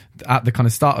at the kind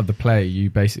of start of the play,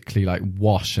 you basically like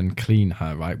wash and clean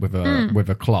her, right, with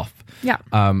a cloth. Yeah.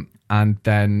 And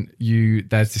then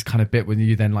there's this kind of bit when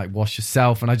you then like wash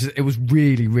yourself, and it was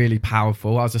really, really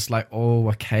powerful. I was just like, oh,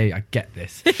 okay, I get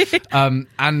this.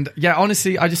 And yeah,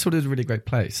 honestly, I just thought it was a really great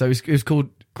play. So it was called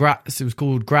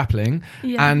Grappling,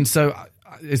 and so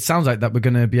it sounds like that we're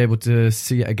going to be able to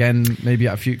see it again, maybe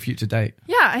at a future date.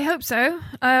 Yeah, I hope so.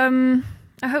 I'm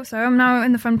now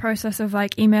in the fun process of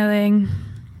like emailing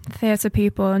theatre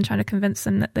people and trying to convince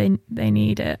them that they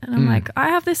need it. And I'm like, I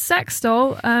have this sex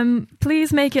doll.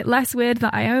 Please make it less weird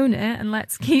that I own it, and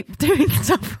let's keep doing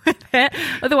stuff with it.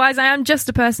 Otherwise, I am just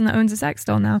a person that owns a sex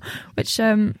doll now, which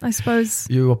I suppose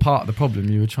you were part of the problem.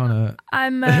 You were trying to.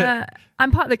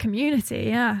 I'm part of the community.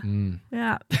 Yeah,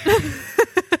 yeah.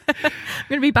 I'm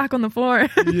gonna be back on the floor.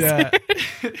 Yeah.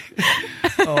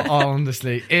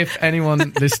 Honestly, if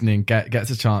anyone listening gets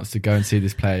a chance to go and see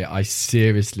this play, I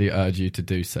seriously urge you to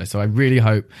do so. So I really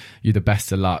hope you the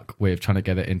best of luck with trying to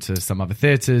get it into some other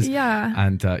theatres. Yeah.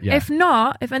 And if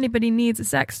not, if anybody needs a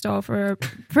sex doll for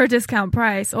a discount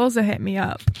price, also hit me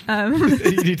up.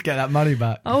 You need to get that money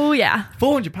back. Oh yeah,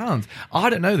 £400. I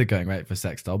don't know the going rate for a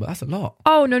sex doll, but that's a lot.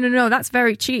 Oh no, that's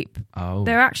very cheap. Oh,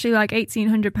 they're actually like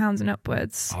 £1,800 and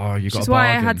upwards. Oh, you got. Which is why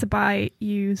I had to buy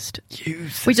used.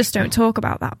 We just don't talk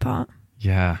about that part.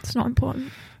 Yeah, it's not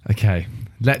important. Okay,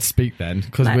 let's speak then,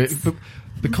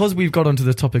 because we've got onto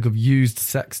the topic of used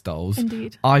sex dolls.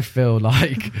 Indeed, I feel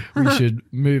like we should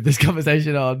move this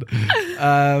conversation on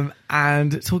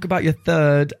and talk about your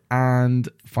third and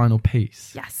final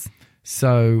piece. Yes.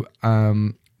 So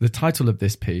the title of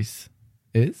this piece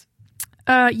is.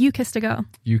 You Kissed a Girl.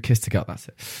 You Kissed a Girl, that's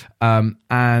it.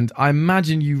 And I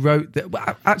imagine you wrote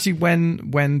that. Actually,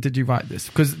 when did you write this?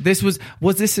 Because this was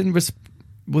this in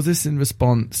Was this in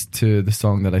response to the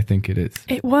song That I Think It Is?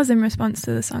 It was in response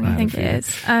to the song I Think It Is.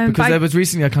 Because there was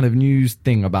recently a kind of news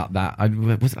thing about that.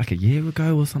 Was it like a year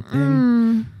ago or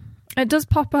something? It does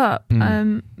pop up.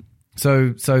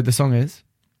 So the song is?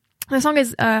 The song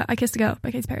is I Kissed a Girl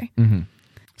by Katy Perry. Mm-hmm.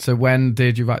 So when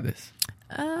did you write this?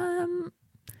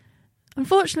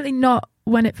 Unfortunately not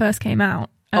when it first came out.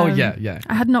 Yeah.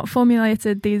 I had not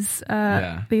formulated these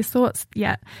thoughts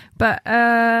yet. But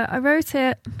I wrote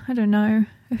it, I don't know,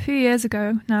 a few years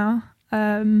ago now.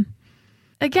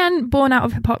 Again, born out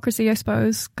of hypocrisy, I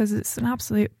suppose, because it's an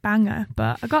absolute banger.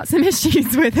 But I got some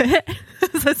issues with it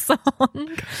as a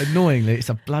song. Annoyingly, it's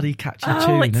a bloody catchy tune.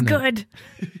 Oh, it's isn't good.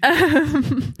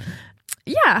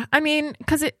 Yeah, I mean,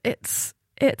 because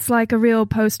it's like a real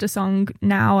poster song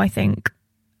now, I think,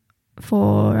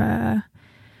 for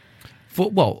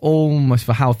almost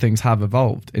for how things have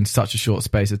evolved in such a short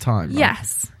space of time. Right?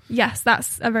 Yes,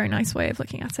 that's a very nice way of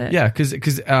looking at it. Yeah, because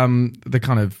the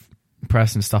kind of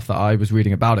press and stuff that I was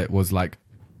reading about it was like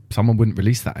someone wouldn't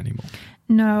release that anymore.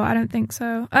 No, I don't think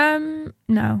so.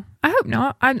 No, I hope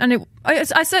not.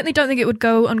 I certainly don't think it would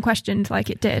go unquestioned like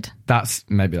it did. That's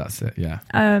it. Yeah.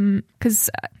 Because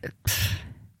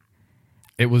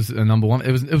it was a number one.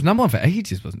 It was number one for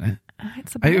ages, wasn't it?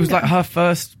 It was like her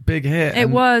first big hit.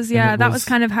 It was, yeah. That was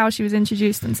kind of how she was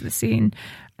introduced into the scene.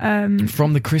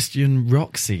 From the Christian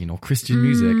rock scene or Christian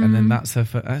music, and then that's her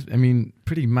first,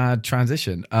 pretty mad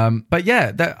transition. But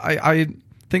yeah, I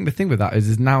think the thing with that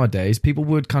is nowadays people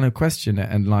would kind of question it,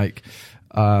 and like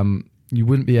you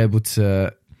wouldn't be able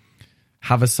to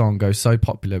have a song go so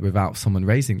popular without someone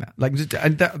raising that. Like,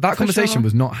 and that conversation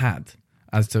was not had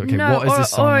as to what is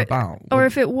this song about, or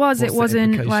if it was, it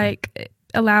wasn't like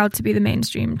allowed to be the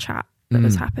mainstream chat that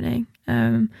was happening.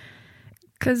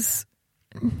 Because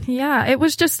it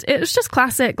was just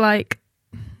classic like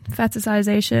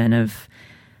fetishization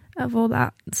of all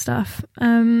that stuff.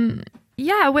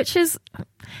 Which is,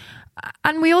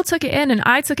 and we all took it in, and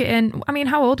I took it in. I mean,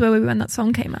 how old were we when that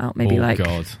song came out? Maybe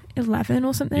 11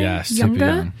 or something. Yeah,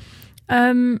 younger.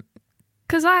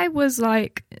 Because I was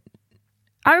like,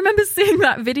 I remember seeing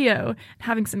that video and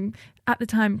having some, at the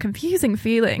time, confusing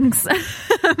feelings.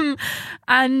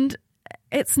 And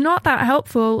it's not that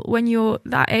helpful when you're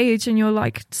that age and you're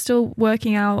like still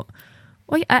working out,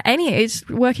 well, at any age,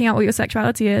 working out what your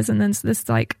sexuality is. And then this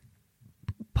like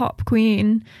pop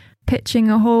queen pitching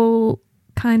a whole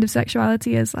kind of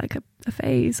sexuality as like a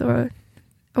phase or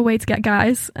a way to get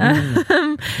guys.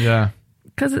 Yeah.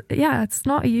 Because, it's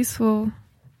not a useful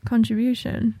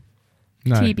contribution.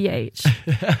 No.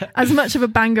 TBH. As much of a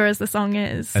banger as the song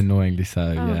is. Annoyingly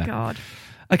so, Oh, God.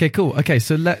 Okay, cool. Okay,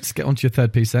 so let's get on to your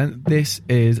third piece then. This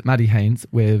is Maddie Haynes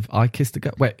with I Kissed a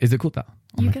Girl. Wait, is it called that?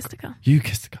 You Kissed a Girl. You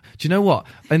Kissed a Girl. Do you know what?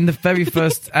 In the very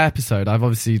first episode, I've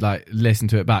obviously like listened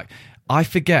to it back. I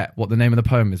forget what the name of the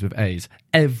poem is with A's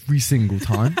every single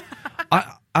time.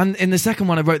 And in the second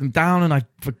one, I wrote them down and I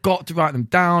forgot to write them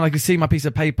down. I could see my piece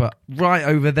of paper right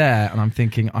over there and I'm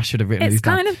thinking I should have written these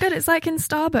down. It's kind of good. It's like in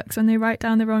Starbucks when they write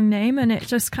down the wrong name and it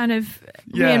just kind of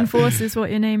reinforces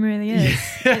what your name really is.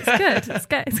 It's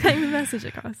good. It's getting the message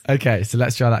across. Okay, so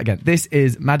let's try that again. This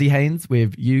is Maddie Haynes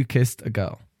with You Kissed a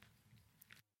Girl.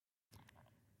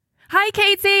 Hi,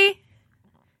 Katie.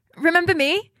 Remember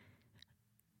me?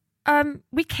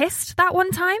 We kissed that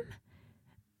one time.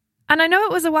 And I know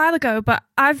it was a while ago, but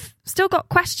I've still got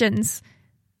questions.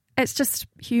 It's just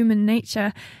human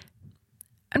nature.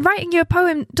 And writing you a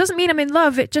poem doesn't mean I'm in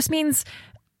love. It just means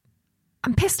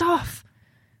I'm pissed off.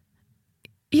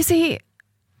 You see,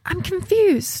 I'm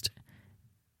confused.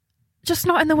 Just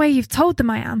not in the way you've told them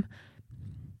I am.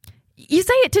 You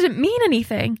say it didn't mean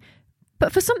anything,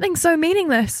 but for something so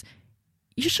meaningless,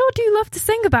 you sure do love to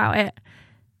sing about it.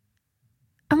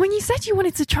 And when you said you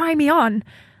wanted to try me on,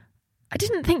 I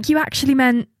didn't think you actually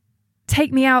meant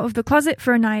take me out of the closet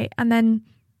for a night and then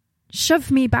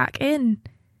shove me back in.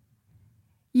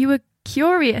 You were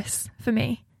curious for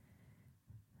me,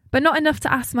 but not enough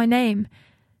to ask my name.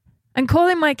 And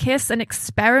calling my kiss an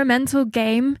experimental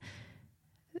game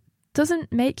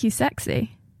doesn't make you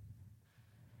sexy.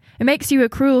 It makes you a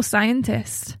cruel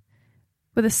scientist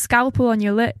with a scalpel on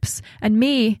your lips and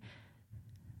me,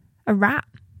 a rat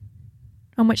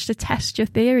on which to test your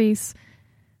theories.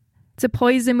 To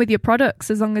poison with your products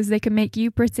as long as they can make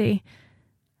you pretty.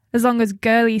 As long as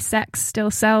girly sex still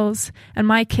sells and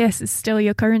my kiss is still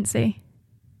your currency.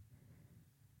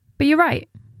 But you're right.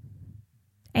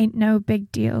 Ain't no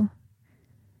big deal.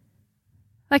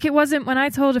 Like it wasn't when I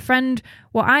told a friend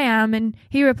what I am and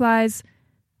he replies,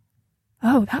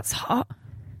 "Oh, that's hot."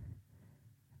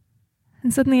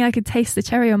 And suddenly I could taste the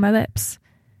cherry on my lips.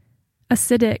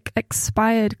 Acidic,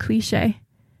 expired cliche.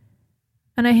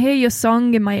 And I hear your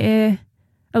song in my ear,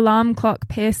 alarm clock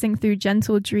piercing through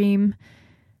gentle dream.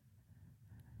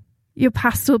 Your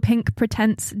pastel pink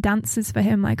pretense dances for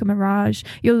him like a mirage.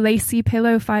 Your lacy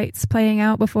pillow fights playing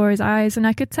out before his eyes, and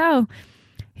I could tell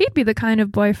he'd be the kind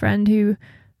of boyfriend who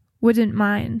wouldn't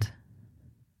mind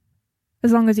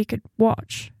as long as he could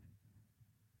watch.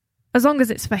 As long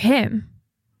as it's for him.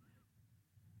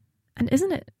 And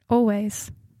isn't it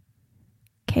always,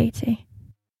 Katie?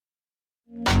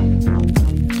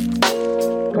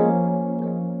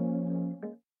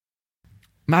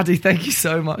 Maddie, thank you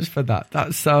so much for that.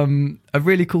 That's a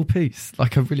really cool piece.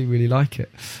 Like, I really, really like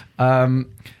it.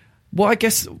 What I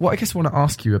guess I want to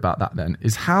ask you about that then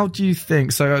is, how do you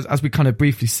think, so as we kind of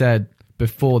briefly said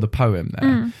before the poem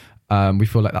there, we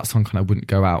feel like that song kind of wouldn't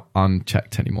go out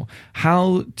unchecked anymore.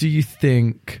 How do you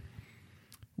think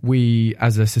we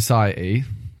as a society,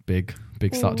 big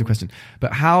start to question,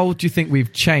 but how do you think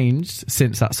we've changed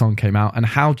since that song came out, and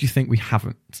how do you think we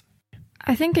haven't?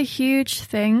 I think a huge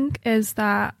thing is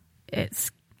that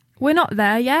we're not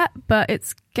there yet, but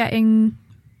it's getting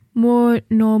more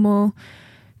normal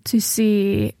to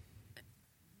see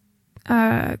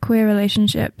queer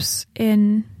relationships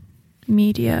in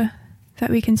media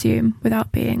that we consume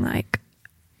without being like,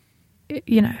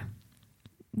 you know,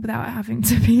 without having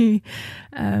to be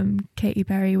Katy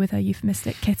Perry with her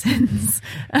euphemistic kittens.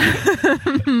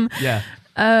 Yeah.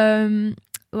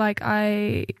 Like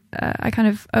I kind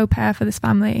of au pair for this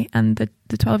family, and the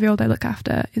 12-year-old I look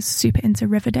after is super into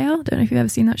Riverdale. Don't know if you've ever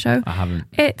seen that show. I haven't.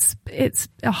 It's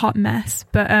a hot mess,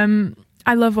 but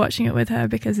I love watching it with her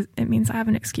because it means I have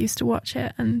an excuse to watch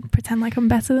it and pretend like I'm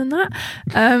better than that.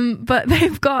 But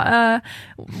they've got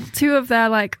two of their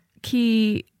like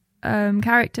key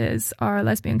characters are a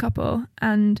lesbian couple,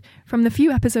 and from the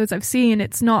few episodes I've seen,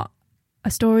 it's not a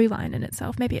storyline in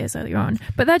itself. Maybe it is earlier on,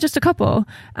 but they're just a couple,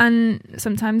 and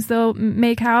sometimes they'll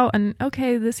make out, and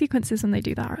okay, the sequences when they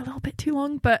do that are a little bit too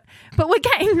long, but we're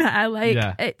getting there. Like,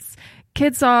 it's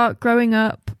kids are growing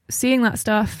up seeing that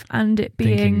stuff and it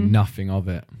being thinking nothing of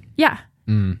it.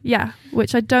 Yeah,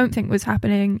 which I don't think was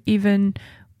happening even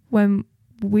when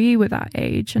we were that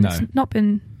age, and it's not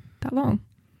been that long.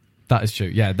 That is true.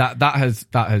 Yeah, that has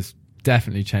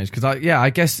definitely changed, because I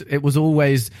guess it was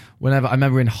always, whenever I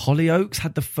remember in Hollyoaks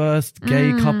had the first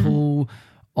gay couple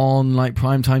on like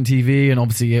primetime TV, and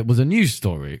obviously it was a news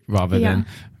story rather than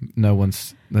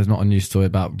there's not a news story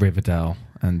about Riverdale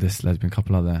and this lesbian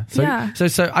couple are there.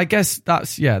 So I guess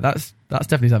that's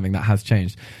definitely something that has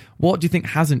changed. What do you think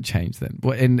hasn't changed then?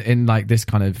 What in like this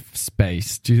kind of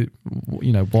space? Do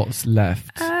you know what's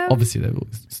left? Obviously there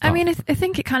was stuff. I mean, I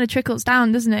think it kind of trickles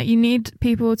down, doesn't it? You need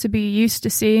people to be used to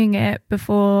seeing it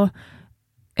before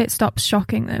it stops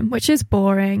shocking them, which is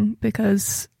boring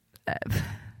because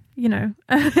you know,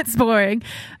 it's boring.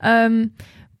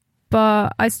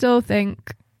 But I still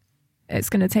think it's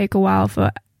going to take a while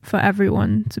for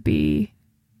everyone to be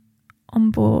on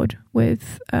board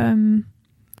with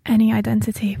any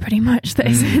identity, pretty much, that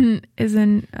isn't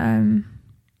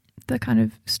the kind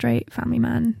of straight family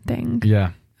man thing.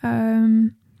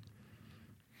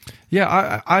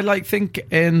 I like think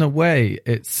in a way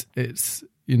it's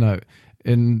you know,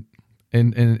 in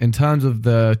terms of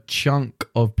the chunk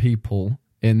of people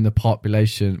in the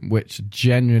population which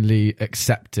genuinely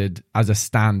accepted as a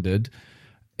standard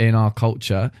in our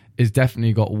culture is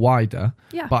definitely got wider.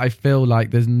 But I feel like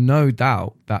there's no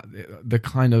doubt that the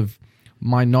kind of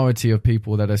minority of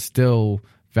people that are still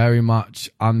very much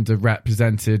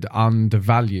underrepresented,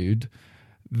 undervalued,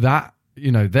 that,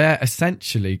 you know, they're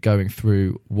essentially going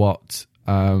through what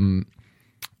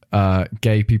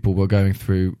gay people were going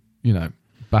through, you know,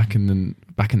 back in the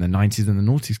 90s and the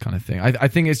noughties kind of thing. I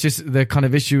think it's just the kind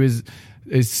of issue is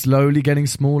slowly getting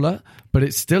smaller, but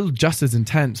it's still just as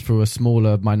intense for a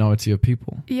smaller minority of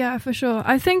people. Yeah, for sure.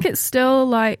 I think it's still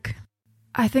like,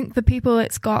 I think the people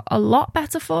it's got a lot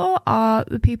better for are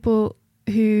the people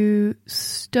who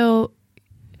still,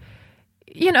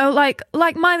 you know, like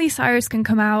Miley Cyrus can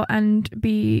come out and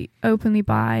be openly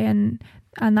bi, and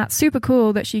that's super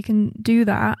cool that she can do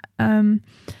that.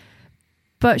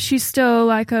 But she's still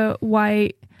like a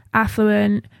white,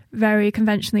 affluent, very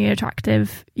conventionally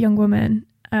attractive young woman.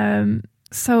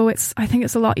 So I think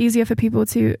it's a lot easier for people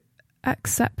to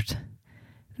accept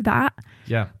that.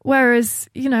 Yeah. Whereas,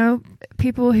 you know,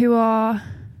 people who are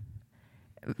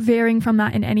veering from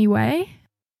that in any way,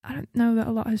 I don't know that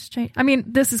a lot has changed. I mean,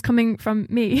 this is coming from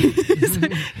me,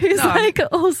 who's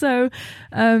also.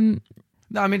 No,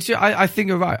 I mean, I think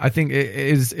you're right. I think it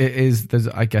is.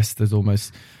 There's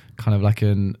almost kind of like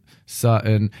an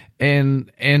certain,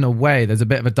 in a way, there's a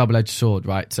bit of a double-edged sword,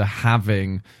 right, to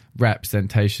having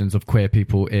representations of queer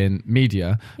people in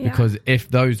media, because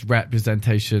if those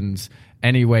representations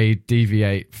anyway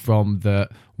deviate from the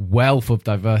wealth of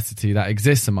diversity that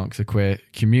exists amongst the queer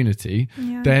community,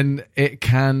 then it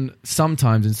can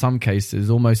sometimes, in some cases,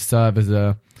 almost serve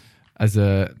as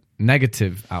a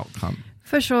negative outcome.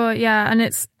 For sure, yeah. And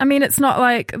it's not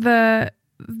like the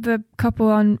couple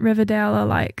on Riverdale are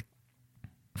like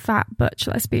fat butch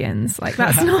lesbians. Like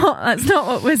that's not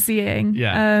what we're seeing.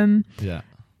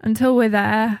 Until we're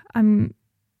there, I'm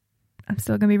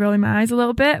still gonna be rolling my eyes a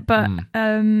little bit, but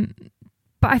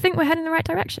I think we're heading in the right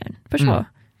direction for sure.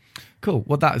 Cool.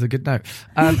 Well, that is a good note.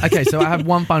 Okay, so I have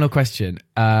one final question.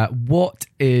 What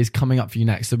is coming up for you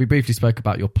next? So we briefly spoke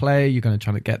about your play. You're going to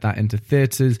try to get that into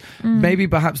theatres, maybe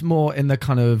perhaps more in the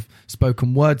kind of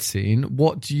spoken word scene.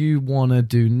 What do you want to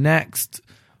do next?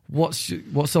 What's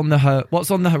on the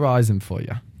horizon for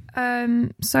you?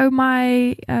 So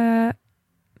my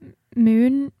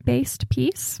moon-based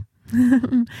piece.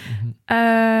 I'm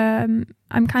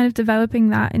kind of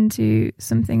developing that into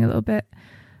something a little bit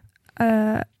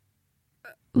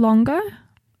longer,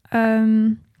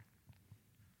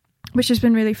 which has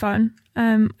been really fun.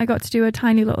 I got to do a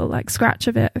tiny little like scratch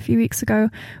of it a few weeks ago,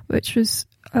 which was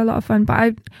a lot of fun.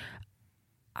 But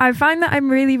I find that I'm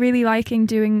really, really liking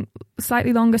doing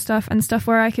slightly longer stuff and stuff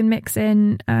where I can mix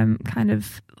in kind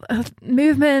of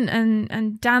movement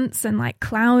and dance and like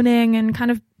clowning and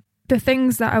kind of the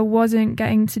things that I wasn't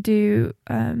getting to do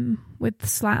with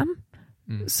slam.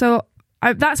 So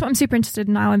that's what I'm super interested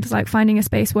in now, and like finding a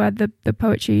space where the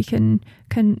poetry can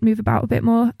move about a bit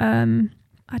more. I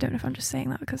don't know if I'm just saying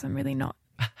that because I'm really not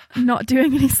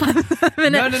doing any slam at the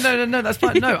minute. No, that's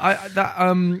fine. No,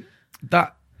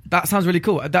 that sounds really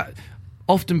cool. That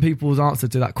often people's answer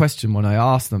to that question when I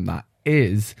ask them that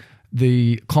is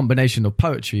the combination of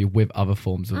poetry with other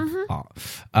forms of art.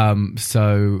 That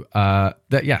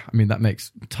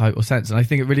makes total sense, and I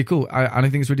think it's really cool. I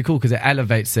think it's really cool because it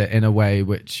elevates it in a way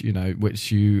which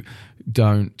you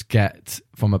don't get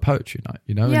from a poetry night.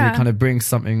 And it kind of brings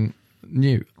something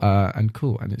new and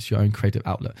cool, and it's your own creative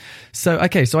outlet. So I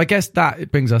guess that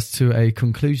it brings us to a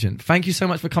conclusion. Thank you so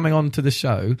much for coming on to the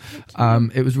show.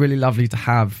 It was really lovely to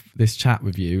have this chat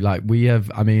with you. Like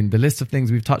the list of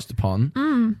things we've touched upon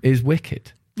is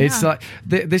wicked. It's like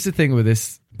this is the thing with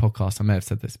this podcast. I may have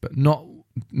said this, but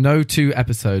no two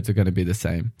episodes are going to be the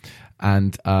same,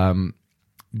 and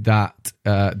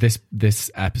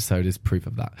this episode is proof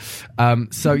of that.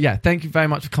 Thank you very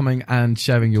much for coming and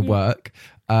sharing your work.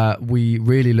 We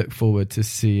really look forward to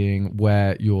seeing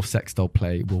where your sex doll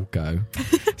play will go.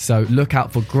 So look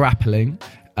out for Grappling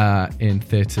in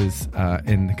theatres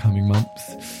in the coming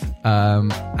months.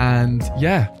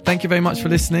 Thank you very much for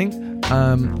listening.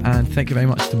 And thank you very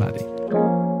much to Maddie.